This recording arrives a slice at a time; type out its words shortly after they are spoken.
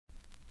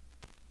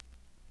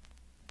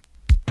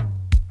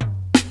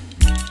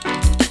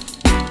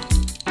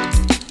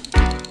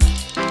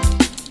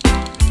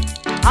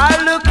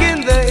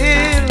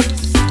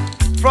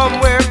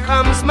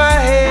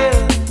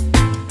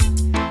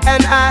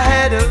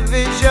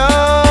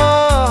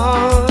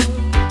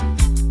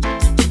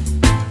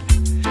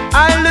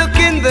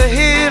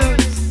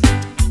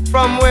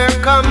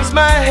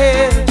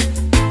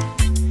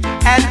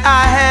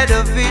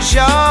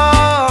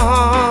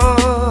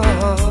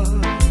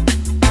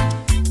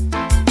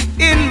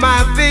In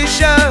my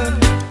vision,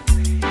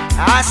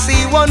 I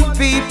see one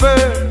people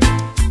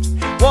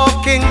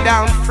walking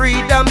down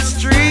Freedom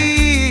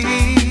Street.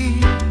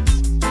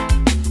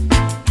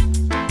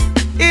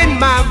 In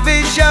my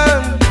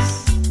visions,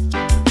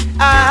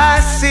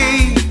 I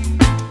see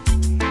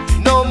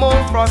no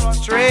more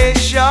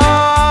frustration.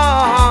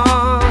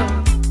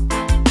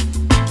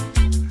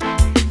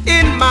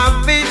 In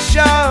my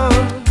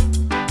vision,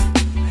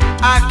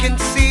 I can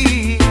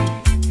see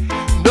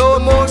no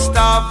more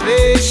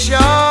starvation.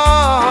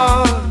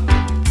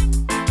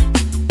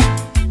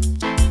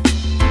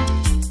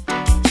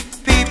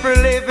 People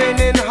living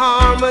in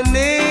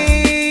harmony,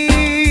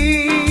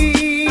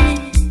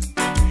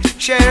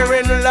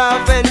 sharing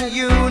love and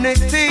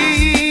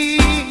unity.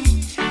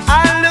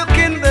 I look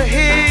in the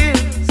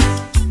hills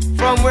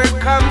from where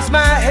comes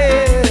my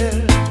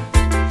help,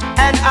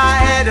 and I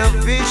had a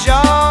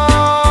vision.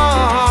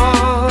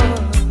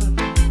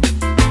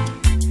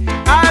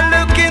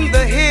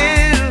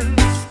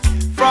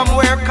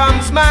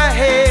 Comes my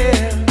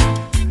head,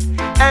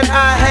 and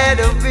I had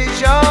a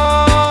vision.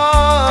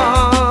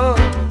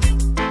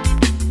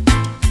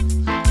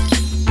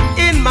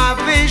 In my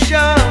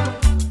vision,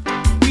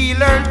 we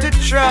learn to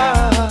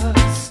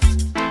trust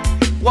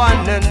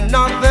one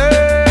another.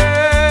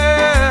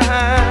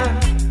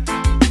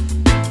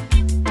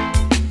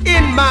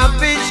 In my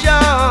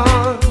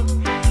vision,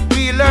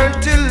 we learn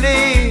to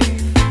live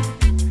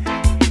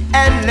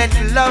and let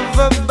love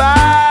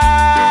abide.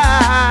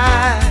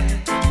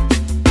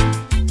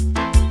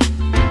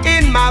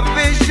 My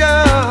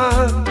vision,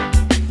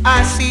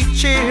 I see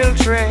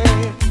children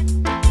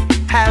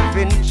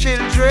having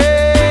children.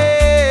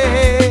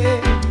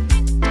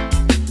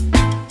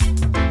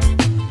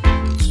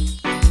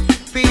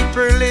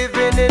 People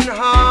living in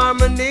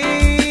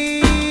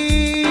harmony,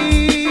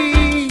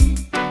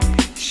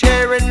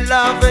 sharing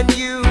love and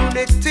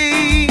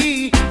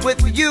unity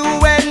with you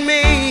and me.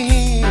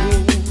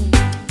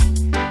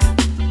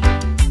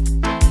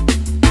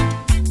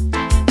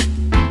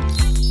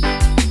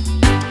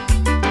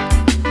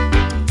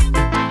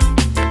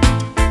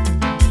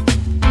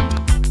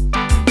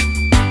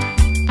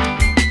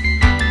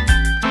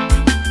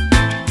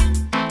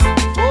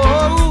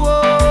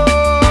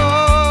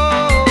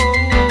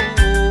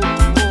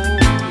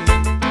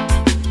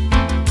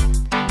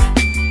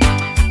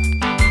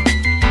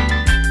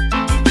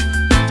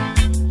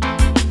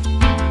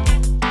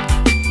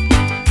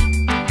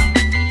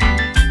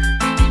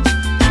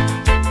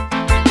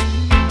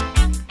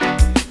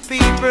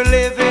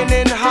 Living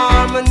in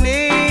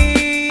harmony,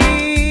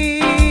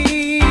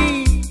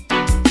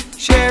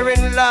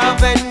 sharing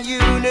love and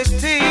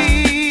unity.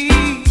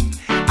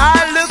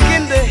 I look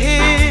in the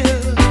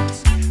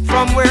hills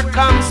from where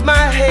comes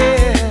my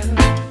help,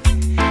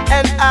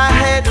 and I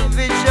had a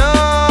vision.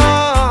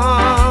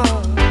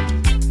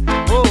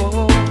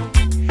 Oh,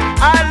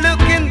 I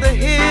look in the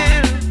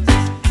hills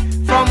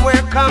from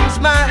where comes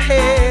my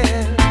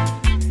help,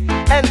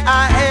 and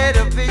I